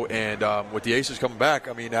respectful. And with the Aces coming back,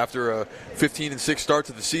 I mean, after a 15-6 start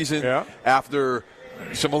to the season, after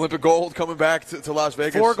some Olympic gold coming back to Las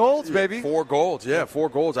Vegas. 4 golds, baby. 4 golds, 4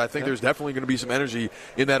 golds. I think there's definitely going to be some energy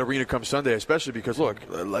in that arena come Sunday, especially because, look,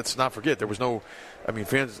 let's not forget, there was no – I mean,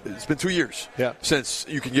 fans, it's been 2 years since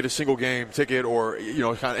you can get a single game ticket or,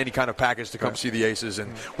 any kind of package to come see the Aces.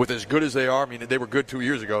 And with as good as they are, I mean, they were good 2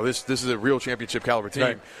 years ago. This is a real championship caliber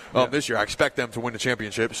team this year. I expect them to win the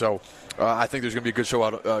championship. So I think there's going to be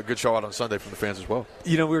a good show out on Sunday from the fans as well.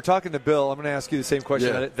 We were talking to Bill. I'm going to ask you the same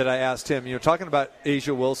question that I asked him. Talking about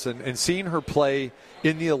A'ja Wilson and seeing her play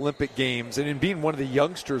in the Olympic Games and in being one of the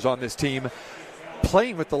youngsters on this team,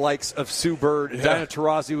 playing with the likes of Sue Bird and Diana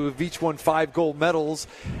Taurasi, who have each won 5 gold medals.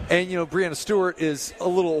 And, Breanna Stewart is a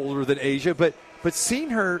little older than A'ja. But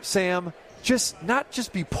seeing her, Sam, not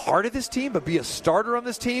just be part of this team, but be a starter on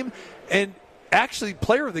this team and actually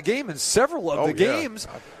player of the game in several of the games,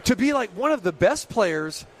 to be like one of the best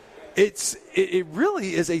players it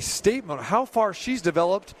really is a statement of how far she's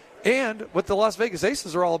developed and what the Las Vegas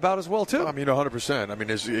Aces are all about as well, too. I mean, 100%. I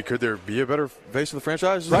mean, could there be a better face of the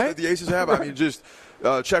franchise right? that the Aces have? I mean, just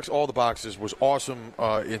checks all the boxes. Was awesome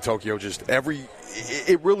in Tokyo. Just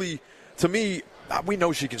it really, to me, we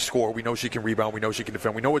know she can score. We know she can rebound. We know she can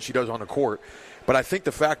defend. We know what she does on the court. But I think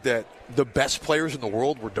the fact that the best players in the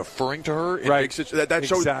world were deferring to her,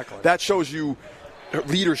 that shows you her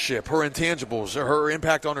leadership, her intangibles, her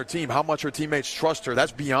impact on her team, how much her teammates trust her.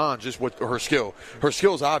 That's beyond just what her skill. Her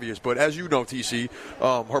skill is obvious, but as you know, TC,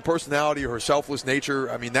 her personality, her selfless nature,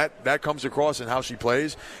 I mean, that comes across in how she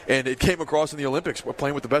plays, and it came across in the Olympics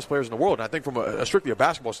playing with the best players in the world. And I think from a strictly a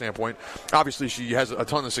basketball standpoint, obviously she has a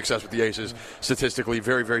ton of success with the Aces, statistically,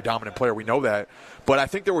 very, very dominant player. We know that. But I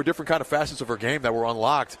think there were different kind of facets of her game that were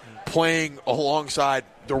unlocked playing alongside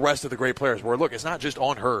the rest of the great players, where, look, it's not just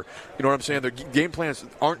on her. You know what I'm saying? The game plans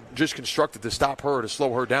aren't just constructed to stop her, to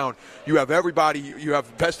slow her down. You have everybody. You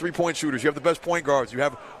have best three-point shooters. You have the best point guards. You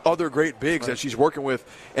have other great bigs that she's working with.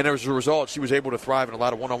 And as a result, she was able to thrive in a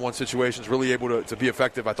lot of one-on-one situations, really able to be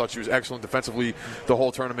effective. I thought she was excellent defensively the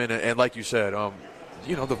whole tournament. And like you said,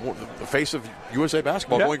 the face of USA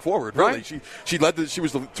basketball going forward. Really, right. She led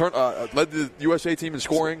the USA team in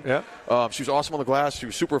scoring. Yeah. She was awesome on the glass. She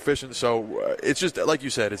was super efficient. So it's just like you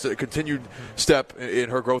said, it's a continued step in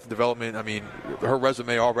her growth and development. I mean, her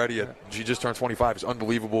resume already. She just turned 25 is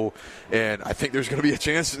unbelievable, and I think there's going to be a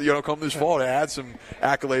chance, come this fall, to add some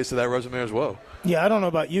accolades to that resume as well. Yeah, I don't know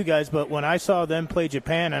about you guys, but when I saw them play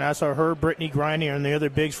Japan and I saw her, Brittany Griner, and the other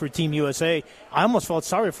bigs for Team USA, I almost felt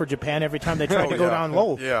sorry for Japan every time they tried to go down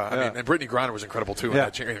low. Yeah, I mean, and Brittany Griner was incredible, too, in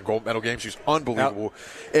that gold medal game. She's unbelievable.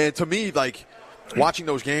 And to me, like, watching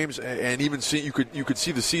those games and even see you could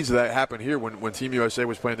see the seeds of that happen here when Team USA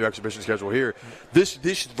was playing their exhibition schedule here. This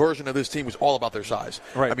version of this team was all about their size.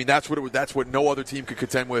 Right. I mean, that's what no other team could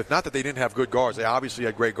contend with. Not that they didn't have good guards. They obviously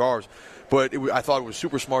had great guards. But I thought it was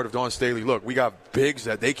super smart of Dawn Staley. Look, we got bigs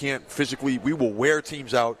that they can't physically – we will wear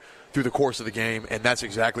teams out through the course of the game, and that's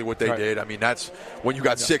exactly what they did. I mean, that's when you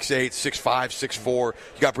got 6'8", 6'5", 6'4".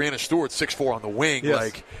 You got Brianna Stewart 6'4" on the wing. Yes.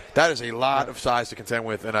 Like, that is a lot of size to contend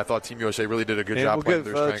with, and I thought Team USA really did a good job playing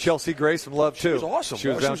their strengths. Chelsea Grace some love, too. She was awesome. She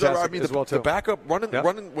was fantastic. I mean, as well, too. The backup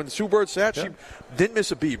running when Sue Bird sat, she didn't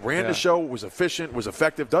miss a beat. Ran the show, was efficient, was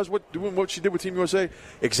effective, doing what she did with Team USA,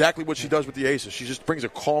 exactly what she does with the Aces. She just brings a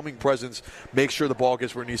calming presence, makes sure the ball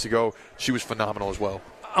gets where it needs to go. She was phenomenal as well.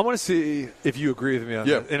 I want to see if you agree with me on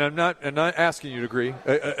that. And I'm not asking you to agree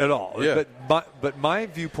at all. Yeah. But my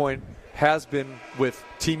viewpoint has been with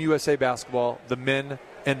Team USA basketball, the men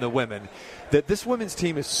and the women, that this women's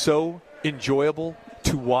team is so enjoyable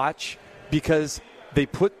to watch because they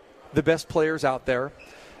put the best players out there.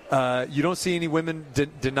 You don't see any women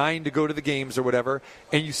denying to go to the games or whatever,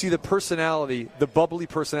 and you see the personality, the bubbly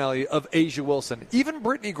personality of A'ja Wilson. Even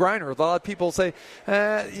Brittany Griner, a lot of people say,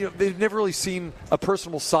 they've never really seen a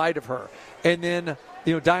personal side of her. And then,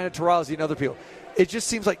 Diana Taurasi and other people. It just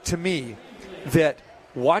seems like to me that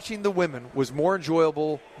watching the women was more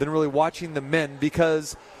enjoyable than really watching the men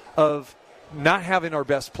because of not having our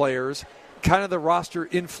best players, kind of the roster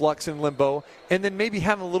influx in limbo, and then maybe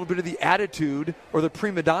having a little bit of the attitude or the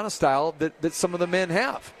prima donna style that some of the men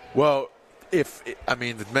have. Well,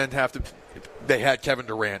 the men have to. They had Kevin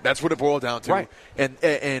Durant. That's what it boiled down to. Right. And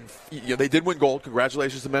they did win gold.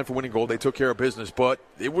 Congratulations to the men for winning gold. They took care of business, but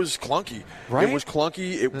it was clunky. Right. It was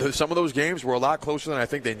clunky. Some of those games were a lot closer than I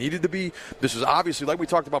think they needed to be. This is obviously, like we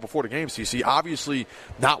talked about before the games, TC, obviously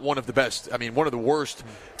not one of the best. I mean, one of the worst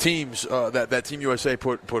teams that Team USA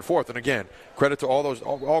put forth. And again, credit to all those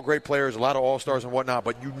all great players, a lot of all-stars and whatnot,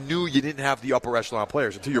 but you knew you didn't have the upper echelon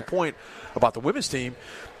players. And to your point about the women's team,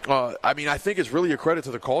 I think it's really a credit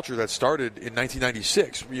to the culture that started in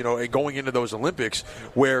 1996, and going into those Olympics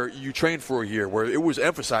where you trained for a year, where it was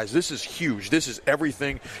emphasized, this is huge, this is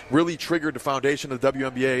everything, really triggered the foundation of the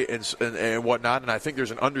WNBA and whatnot. And I think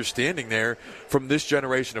there's an understanding there from this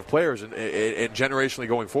generation of players and generationally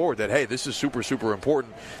going forward that, hey, this is super, super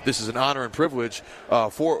important. This is an honor and privilege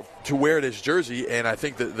to wear this jersey. And I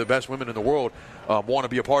think that the best women in the world want to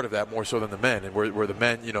be a part of that more so than the men. And where the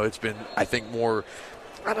men, it's been, I think, more...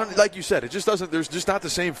 like you said, it just doesn't. There's just not the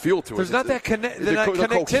same feel to it. There's not that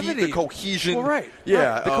connectivity, the cohesion. Well, right.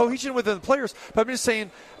 Yeah, right. The cohesion within the players. But I'm just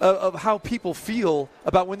saying of how people feel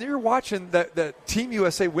about when you're watching that Team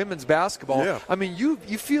USA women's basketball. Yeah. I mean, you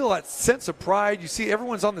feel that sense of pride. You see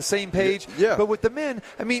everyone's on the same page. Yeah. But with the men,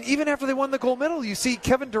 I mean, even after they won the gold medal, you see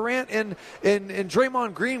Kevin Durant and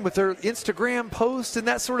Draymond Green with their Instagram posts and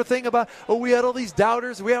that sort of thing about, we had all these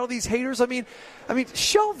doubters, we had all these haters. I mean,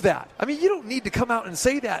 shelve that. I mean, you don't need to come out and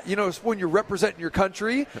say that, it's when you're representing your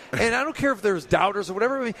country. And I don't care if there's doubters or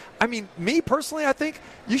whatever. I mean, me personally, I think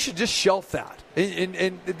you should just shelf that.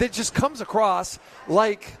 And it just comes across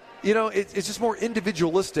like, it's just more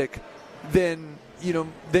individualistic than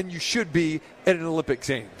you should be at an Olympic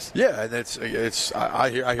Games. Yeah, and I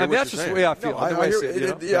hear what you're saying. That's just the way I feel.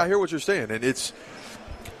 I hear what you're saying, and it's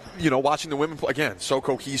watching the women play again, so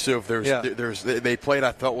cohesive. They played,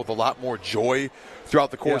 I felt, with a lot more joy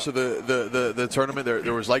throughout the course of the tournament.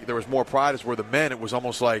 There was more pride. As where the men, it was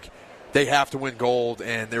almost like they have to win gold,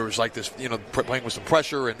 and there was like this, playing with some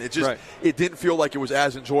pressure, and it just it didn't feel like it was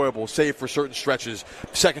as enjoyable, save for certain stretches.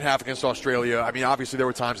 Second half against Australia, I mean, obviously there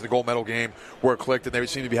were times in the gold medal game where it clicked, and they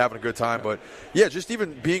seemed to be having a good time. But just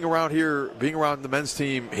even being around the men's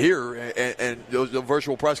team here, and those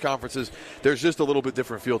virtual press conferences, there's just a little bit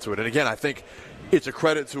different feel to it. And again, I think it's a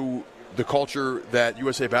credit to the culture that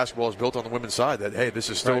USA Basketball has built on the women's side, that, hey, this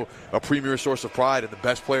is still a premier source of pride, and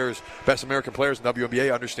the best American players in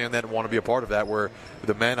WNBA understand that and want to be a part of that, where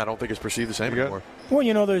the men, I don't think, is perceived the same anymore.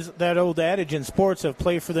 Well, there's that old adage in sports of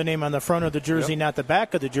play for the name on the front of the jersey, not the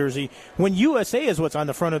back of the jersey. When USA is what's on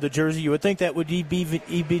the front of the jersey, you would think that would be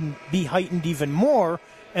heightened even more.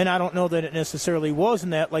 And I don't know that it necessarily was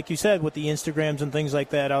in that, like you said, with the Instagrams and things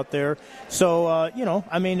like that out there. So, I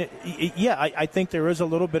think there is a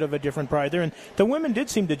little bit of a different pride there. And the women did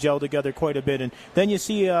seem to gel together quite a bit. And then you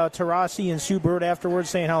see Taurasi and Sue Bird afterwards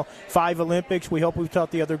saying how 5 Olympics, we hope we've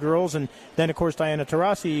taught the other girls. And then, of course, Diana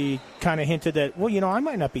Taurasi kind of hinted that, I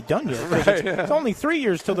might not be done yet. It's only 3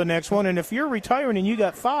 years till the next one. And if you're retiring and you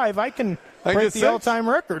got 5, I can break the all-time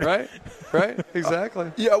record. Right,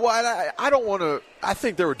 exactly. I don't want to. I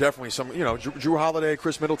think there were definitely some, Drew Holiday,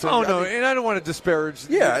 Chris Middleton. Oh, no, and I don't want to disparage.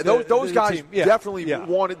 Those guys definitely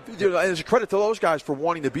wanted, and it's a credit to those guys for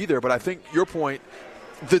wanting to be there. But I think your point,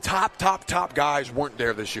 the top guys weren't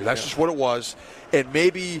there this year. That's just what it was. And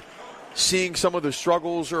maybe seeing some of the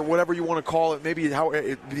struggles or whatever you want to call it, maybe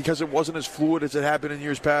because it wasn't as fluid as it had been in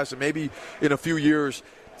years past, and maybe in a few years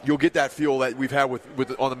you'll get that feel that we've had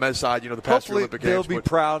with on the men's side, the past few Olympic Games. They'll be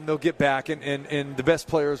proud and they'll get back, and the best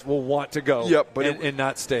players will want to go and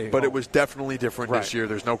not stay. But it was definitely different this year.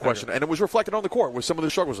 There's no question. And it was reflected on the court with some of the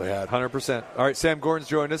struggles they had. 100%. All right, Sam Gordon's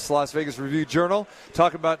joined us, Las Vegas Review-Journal,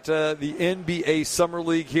 talking about the NBA Summer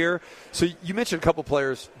League here. So you mentioned a couple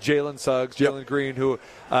players, Jalen Suggs, Jalen Green, who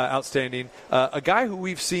outstanding. A guy who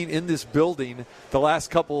we've seen in this building the last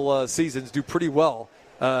couple seasons do pretty well.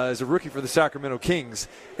 As a rookie for the Sacramento Kings,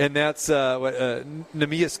 and that's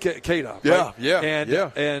Neemias Queta.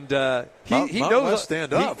 And he knows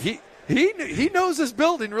stand up. He knows this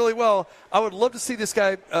building really well. I would love to see this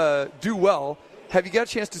guy do well. Have you got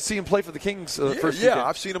a chance to see him play for the Kings first season?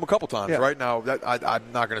 I've seen him a couple times. Right now,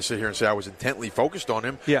 I'm not going to sit here and say I was intently focused on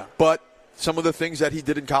him. But some of the things that he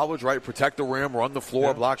did in college, protect the rim, run the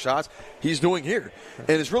floor, block shots, he's doing here. And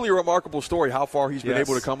it's really a remarkable story how far he's been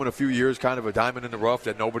able to come in a few years, kind of a diamond in the rough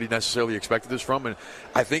that nobody necessarily expected this from. And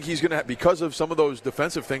I think he's going to, because of some of those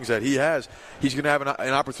defensive things that he has, he's going to have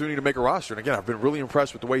an opportunity to make a roster. And again, I've been really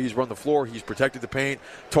impressed with the way he's run the floor. He's protected the paint,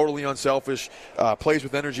 totally unselfish, plays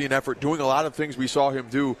with energy and effort, doing a lot of things we saw him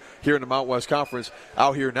do here in the Mountain West Conference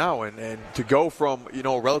out here now. And to go from,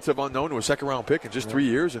 a relative unknown to a second-round pick in just 3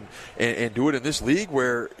 years and do it in this league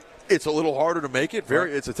where it's a little harder to make it.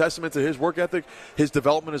 It's a testament to his work ethic, his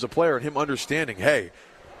development as a player, and him understanding, hey,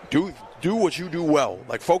 do what you do well.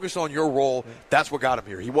 Focus on your role. That's what got him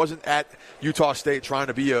here. He wasn't at Utah State trying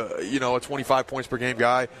to be a 25 points per game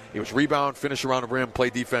guy. He was rebound, finish around the rim, play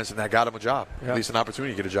defense, and that got him a job. At least an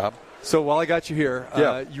opportunity to get a job. So while I got you here,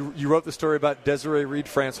 you wrote the story about Desiree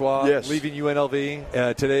Reed-Francois leaving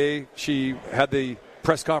UNLV. Today she had the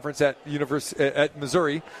press conference at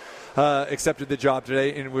Missouri. Accepted the job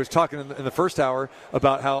today, and we were talking in the first hour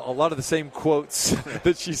about how a lot of the same quotes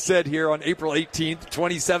that she said here on April 18th,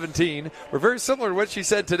 2017 were very similar to what she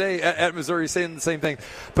said today at Missouri, saying the same thing.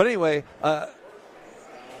 But anyway,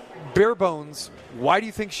 bare bones, why do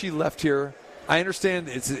you think she left here? I understand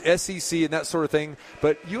it's the SEC and that sort of thing,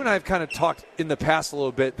 but you and I have kind of talked in the past a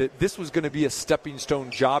little bit that this was going to be a stepping stone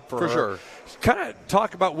job for her. For sure. Kind of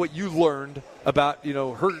talk about what you learned about,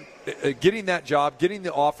 her getting that job, getting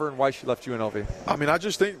the offer, and why she left UNLV. I mean, I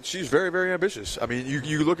just think she's very, very ambitious. I mean,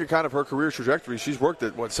 you look at kind of her career trajectory. She's worked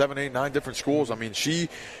at, 7, 8, 9 different schools. I mean, she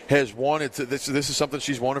has wanted to – this is something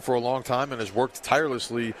she's wanted for a long time and has worked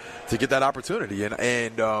tirelessly to get that opportunity.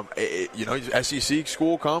 And SEC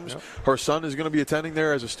school comes. Yep. Her son is going to be attending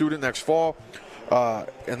there as a student next fall.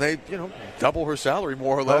 And they, double her salary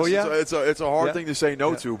more or less. Oh, yeah. It's a hard thing to say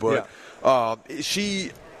no to, but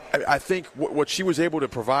I think what she was able to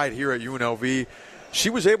provide here at UNLV, she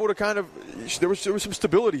was able to kind of there was some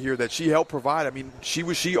stability here that she helped provide. I mean, she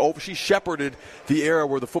shepherded the era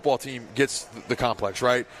where the football team gets the complex,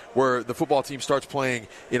 right? Where the football team starts playing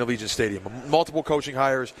in Allegiant Stadium. Multiple coaching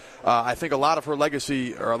hires. I think a lot of her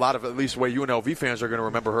legacy, or a lot of at least the way UNLV fans are going to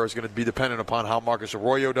remember her, is going to be dependent upon how Marcus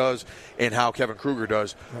Arroyo does and how Kevin Kruger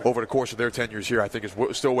does over the course of their tenures here. I think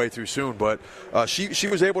it's still way too soon, but she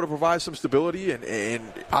was able to provide some stability and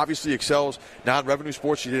obviously excels non-revenue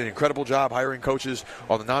sports. She did an incredible job hiring coaches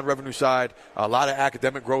on the non-revenue side. A lot of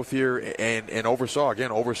academic growth here, and oversaw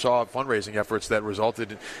fundraising efforts that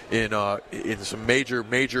resulted in some major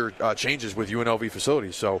changes with UNLV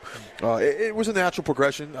facilities. So it was a natural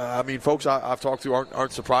progression. I mean, folks I've talked to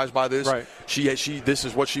aren't surprised by this. Right. This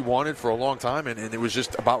is what she wanted for a long time, and it was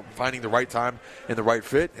just about finding the right time and the right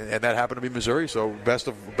fit, and that happened to be Missouri. So best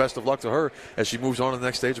of luck to her as she moves on to the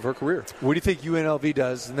next stage of her career. What do you think UNLV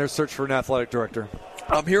does in their search for an athletic director?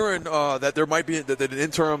 I'm hearing that there might be that an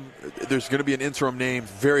interim. There's going to be an interim name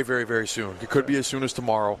very, very, very soon. It could be as soon as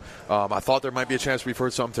tomorrow. I thought there might be a chance we've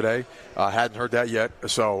heard something today. Hadn't heard that yet.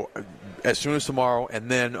 So as soon as tomorrow,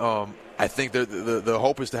 and then I think the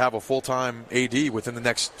hope is to have a full-time AD within the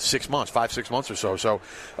next 6 months, 5-6 months or so. So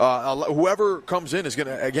whoever comes in is going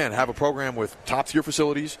to, again, have a program with top-tier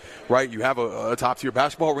facilities, right? You have a top-tier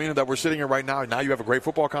basketball arena that we're sitting in right now. Now you have a great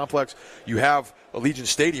football complex. You have Allegiant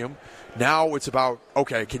Stadium. Now it's about,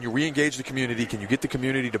 okay, can you re-engage the community? Can you get the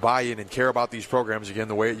community to buy in and care about these programs again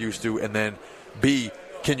the way it used to? And then, B,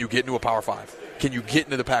 can you get into a Power 5? Can you get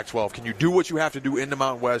into the Pac-12? Can you do what you have to do in the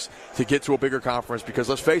Mountain West to get to a bigger conference? Because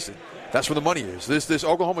let's face it, that's where the money is. This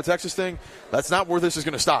Oklahoma-Texas thing, that's not where this is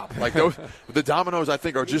going to stop. Like the dominoes, I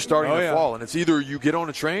think, are just starting to fall. And it's either you get on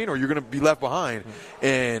a train or you're going to be left behind.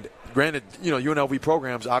 And granted, UNLV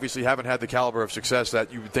programs obviously haven't had the caliber of success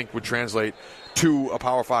that you would think would translate to a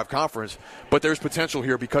Power 5 conference, but there's potential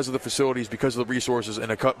here because of the facilities, because of the resources,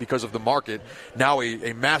 and because of the market. Now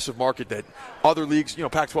a massive market that other leagues,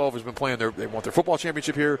 Pac-12 has been playing they want their football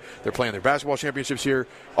championship here, they're playing their basketball championships here.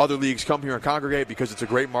 Other leagues come here and congregate because it's a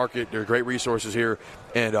great market, there are great resources here,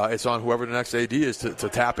 and it's on whoever the next AD is to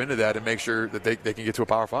tap into that and make sure that they can get to a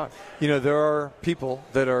Power 5. There are people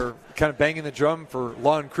that are kind of banging the drum for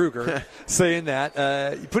Lon Kruger, saying that.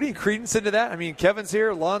 You putting credence into that? I mean, Kevin's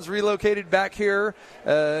here, Lon's relocated back here.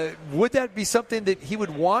 Would that be something that he would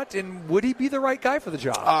want, and would he be the right guy for the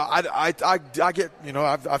job? I get,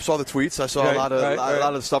 I saw the tweets. I saw a lot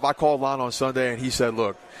of the stuff. I called Lon on Sunday, and he said,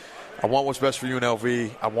 look, I want what's best for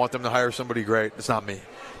UNLV. I want them to hire somebody great. It's not me.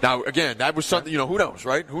 Now, again, that was something, who knows,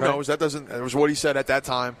 right? Who knows? That was what he said at that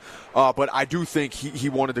time. But I do think he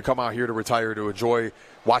wanted to come out here to retire, to enjoy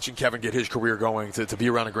watching Kevin get his career going, to be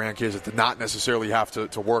around the grandkids, to not necessarily have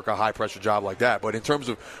to work a high-pressure job like that. But in terms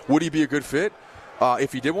of would he be a good fit,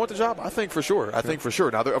 if he did want the job, I think for sure.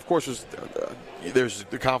 Now, of course, there's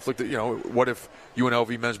the conflict that, what if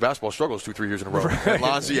UNLV men's basketball struggles 2-3 years in a row? And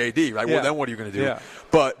Lon's the AD, right? Yeah. Well, then what are you going to do? Yeah.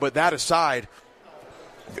 But that aside,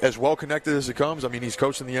 as well connected as it comes, I mean, he's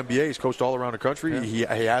coached in the NBA. He's coached all around the country.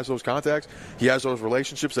 Yeah. He has those contacts. He has those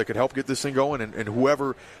relationships that could help get this thing going. And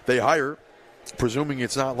whoever they hire, presuming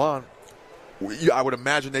it's not Lon, I would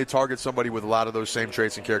imagine they target somebody with a lot of those same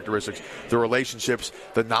traits and characteristics, the relationships,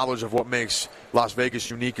 the knowledge of what makes Las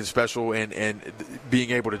Vegas unique and special, and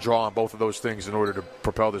being able to draw on both of those things in order to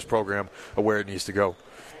propel this program where it needs to go.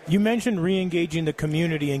 You mentioned re-engaging the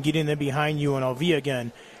community and getting them behind UNLV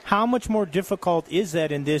again. How much more difficult is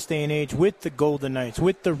that in this day and age with the Golden Knights,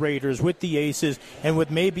 with the Raiders, with the Aces, and with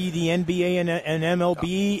maybe the NBA and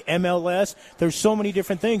MLB, MLS? There's so many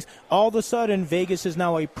different things. All of a sudden, Vegas is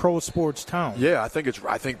now a pro sports town. Yeah, I think it's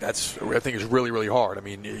really, really hard. I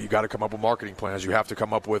mean, you got to come up with marketing plans. You have to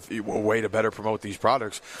come up with a way to better promote these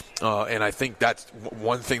products. And I think that's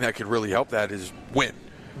one thing that could really help that is win.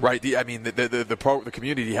 Right, the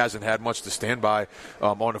community hasn't had much to stand by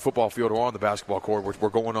on the football field or on the basketball court. We're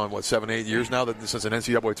going on 7-8 years now since an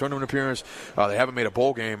NCAA tournament appearance. They haven't made a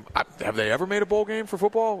bowl game. Have they ever made a bowl game for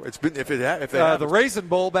football? It's been if they have the Raisin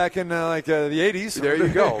Bowl back in the 80s. There you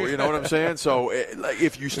go. You know what I'm saying? So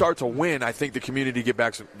if you start to win, I think the community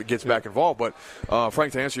gets back involved. But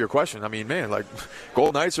Frank, to answer your question, I mean, man,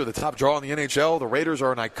 Golden Knights are the top draw in the NHL. The Raiders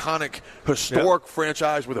are an iconic, historic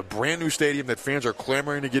franchise with a brand new stadium that fans are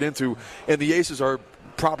clamoring to get into, and the Aces are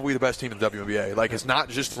probably the best team in the WNBA. It's not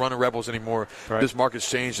just running Rebels anymore. Right. This market's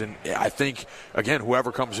changed, and I think again,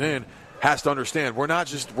 whoever comes in has to understand we're not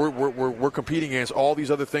just we're competing against all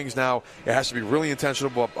these other things now. It has to be really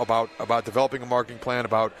intentional about developing a marketing plan,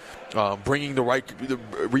 about bringing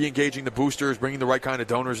re-engaging the boosters, bringing the right kind of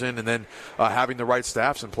donors in, and then having the right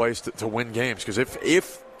staffs in place to win games. Because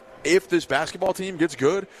if if this basketball team gets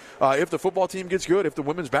good, if the football team gets good, if the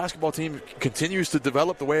women's basketball team continues to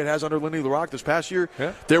develop the way it has under Lindy LaRocque this past year,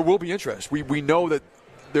 there will be interest. We know that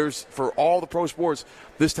there's, for all the pro sports,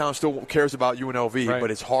 this town still cares about UNLV, but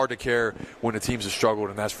it's hard to care when the teams have struggled,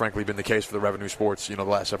 and that's frankly been the case for the revenue sports, the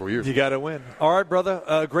last several years. You got to win. All right,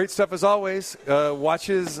 brother. Great stuff as always.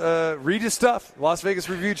 Read his stuff, Las Vegas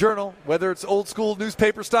Review-Journal, whether it's old school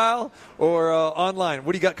newspaper style or online.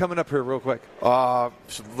 What do you got coming up here real quick?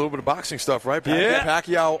 Just a little bit of boxing stuff, right?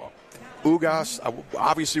 Pacquiao. Ugas.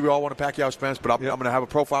 Obviously, we all want to Pacquiao Spence, but I'm going to have a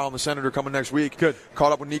profile on the Senator coming next week. Good.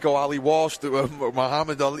 Caught up with Nico Ali Walsh,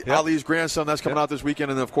 Muhammad Ali's grandson. That's coming out this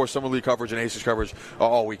weekend, and then, of course, Summer League coverage and Aces coverage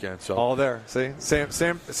all weekend. So all there. See,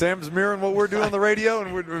 Sam's mirroring what we're doing on the radio,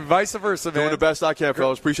 and we're vice versa, man. Doing the best I can,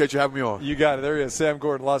 fellas. Appreciate you having me on. You got it. There he is, Sam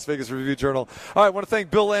Gordon, Las Vegas Review-Journal. All right, I want to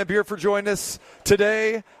thank Bill Lambier for joining us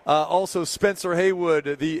today. Also, Spencer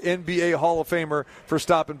Haywood, the NBA Hall of Famer, for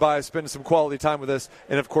stopping by, spending some quality time with us,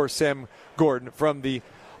 and, of course, Sam Gordon from the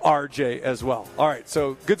RJ as well. All right,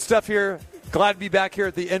 so good stuff here. Glad to be back here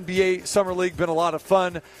at the NBA Summer League. Been a lot of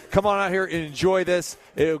fun. Come on out here and enjoy this.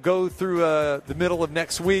 It'll go through the middle of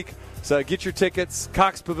next week. So get your tickets.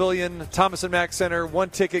 Cox Pavilion, Thomas and Mack Center. One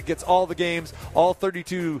ticket gets all the games, all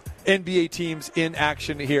 32 NBA teams in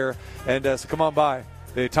action here. And so come on by.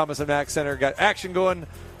 The Thomas and Mack Center got action going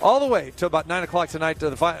all the way to about 9 o'clock tonight.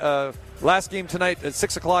 The last game tonight at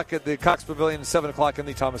 6 o'clock at the Cox Pavilion, 7 o'clock in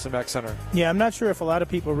the Thomas and Mack Center. Yeah, I'm not sure if a lot of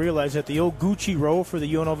people realize that the old Gucci row for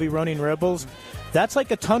the UNLV Running Rebels, that's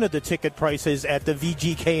like a ton of the ticket prices at the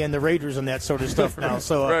VGK and the Raiders and that sort of stuff now.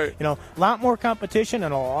 So, a lot more competition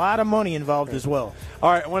and a lot of money involved as well.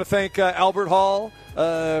 All right, I want to thank Albert Hall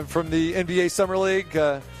from the NBA Summer League,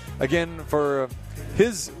 again, for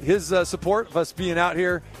his support of us being out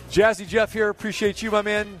here. Jazzy Jeff here, appreciate you, my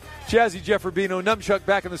man. Jazzy Jeff Rubino, Numchuck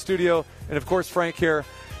back in the studio, and of course Frank here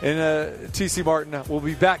and T.C. Martin. We'll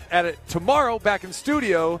be back at it tomorrow, back in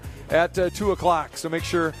studio at 2 o'clock, so make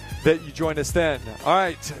sure that you join us then. All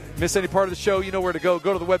right, miss any part of the show, you know where to go.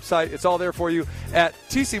 Go to the website. It's all there for you at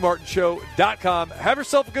tcmartinshow.com. Have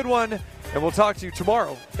yourself a good one, and we'll talk to you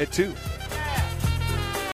tomorrow at 2.